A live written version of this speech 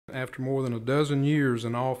After more than a dozen years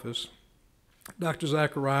in office, Dr.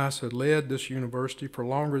 Zacharias had led this university for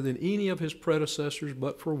longer than any of his predecessors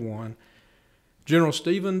but for one. General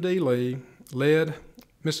Stephen D. Lee led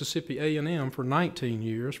Mississippi A&M for 19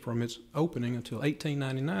 years from its opening until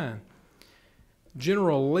 1899.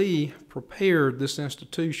 General Lee prepared this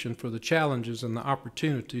institution for the challenges and the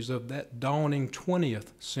opportunities of that dawning 20th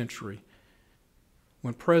century.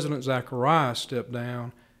 When President Zacharias stepped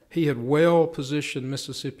down, he had well positioned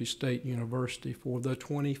Mississippi State University for the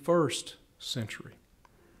 21st century.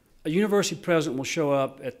 A university president will show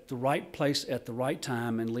up at the right place at the right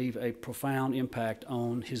time and leave a profound impact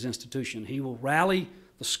on his institution. He will rally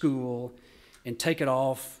the school and take it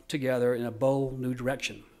off together in a bold new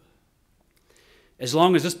direction. As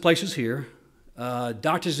long as this place is here,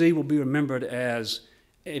 Dr. Z will be remembered as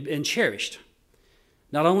and cherished,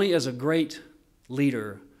 not only as a great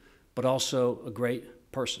leader, but also a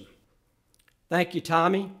great person. Thank you,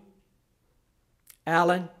 Tommy,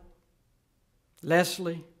 Alan,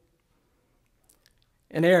 Leslie,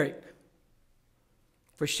 and Eric,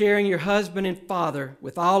 for sharing your husband and father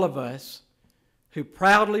with all of us who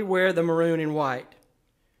proudly wear the maroon and white.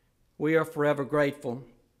 We are forever grateful.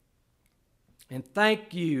 And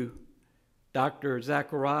thank you, Dr.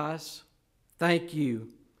 Zacharias. Thank you.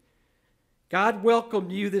 God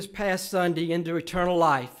welcomed you this past Sunday into eternal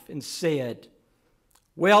life and said,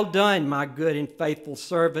 "Well done, my good and faithful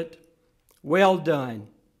servant. Well done.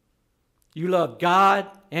 You love God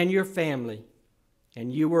and your family,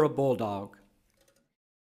 and you were a bulldog."